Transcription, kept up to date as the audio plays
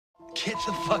Get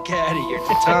the fuck out of here,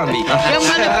 Tommy. You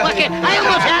motherfucker! I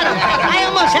almost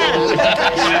had him!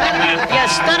 You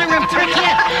stuttering prick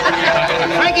here!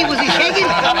 Frankie, was he shaking?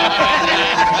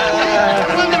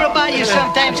 I wonder about you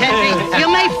sometimes, Henry. You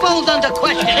may fold under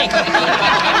questioning.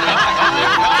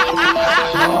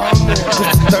 It's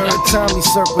the third time he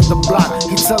circled the block.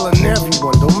 He telling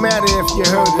everyone, don't matter if you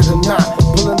heard it or not.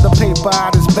 Pulling the paper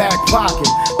out his back pocket.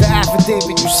 The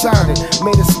affidavit you signed it,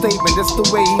 made a statement, that's the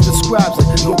way he describes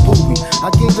it. Yo, booby,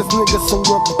 I gave this nigga some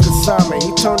work with consignment.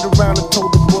 He turned around and told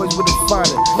the boys where to find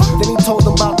it. Then he told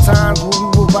them about times when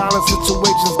we were violent,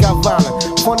 situations got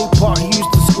violent. Funny part, he used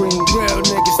to scream, real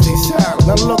niggas stay silent.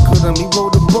 Now look at him, he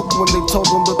wrote a book when they told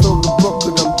him to throw the book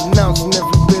at him, denouncing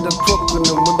every bit of crook in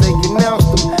him. When they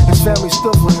denounced him, his family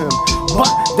stood for him, but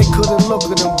they couldn't look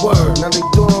at him word. Now they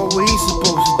doing what he's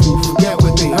supposed to do, forget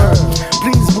what they heard.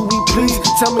 Please, booby, please,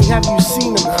 tell me, have you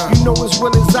seen him? You know as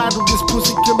well as I do, this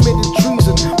pussy committed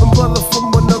treason. My brother from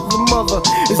another mother,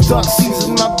 it's dark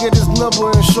season, I'll get his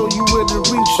number and show you where to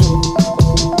reach him.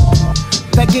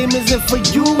 That game isn't for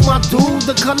you, my dude.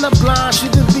 The colorblind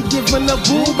shouldn't be given a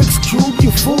Rubik's Cube,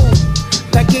 you fool.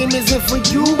 That game isn't for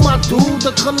you, my dude.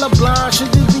 The colorblind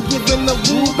shouldn't be given a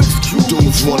Rubik's Cube.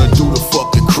 Dudes wanna do the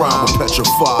fucking crime, but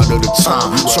petrified of the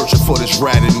time. Searching for this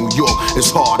rat in New York,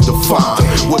 it's hard to find.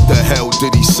 What the hell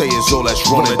did he say is all that's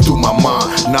running through my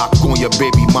mind? Knock on your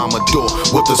baby mama door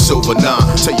with a silver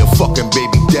nine. Tell your fucking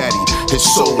baby daddy his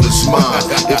soul is mine.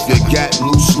 If you got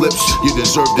loose lips, you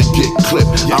deserve to get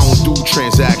clipped. I don't do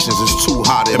transactions, it's too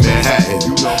hot in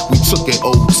Manhattan. We took it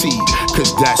OT,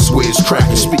 cause that's where it's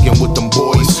cracking. Speaking with them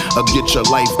boys, I'll get your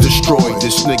life destroyed.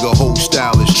 This nigga whole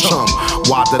style is chum.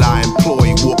 Why did I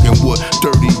employ walking with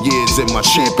 30 years in my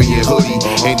champion hoodie?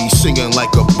 And he's singing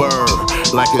like a bird,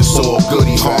 like it's all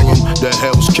goody. Harlem, the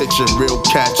Hell's Kitchen, real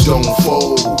cats don't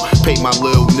fold. Pay my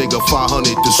little nigga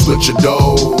 500 to switch a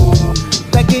dough.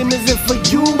 That game isn't for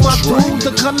you, my dude.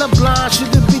 The colorblind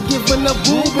shouldn't be given a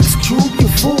Rubik's Cube, you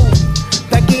fool.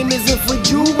 That game isn't for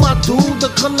you, my dude. The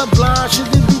colorblind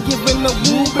shouldn't be given a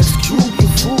Rubik's Cube, you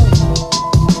fool.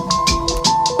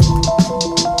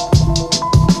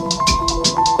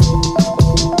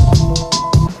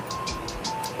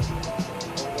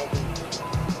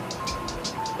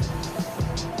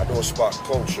 I know a spot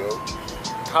close, yo.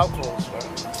 How close, man?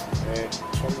 Man,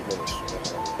 20 minutes.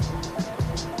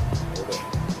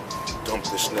 Dump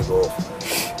this nigga off.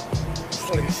 This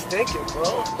nigga's stinking,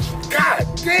 bro. God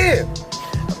damn!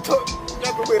 You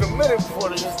have to wait a minute before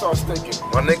they just start stinking.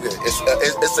 My nigga,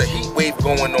 it's a heat wave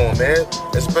going on, man.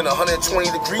 It's been 120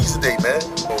 degrees today, man.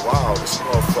 Oh wow, this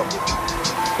motherfucker.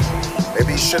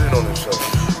 Maybe he's shitting on himself.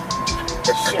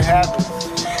 Shit happens.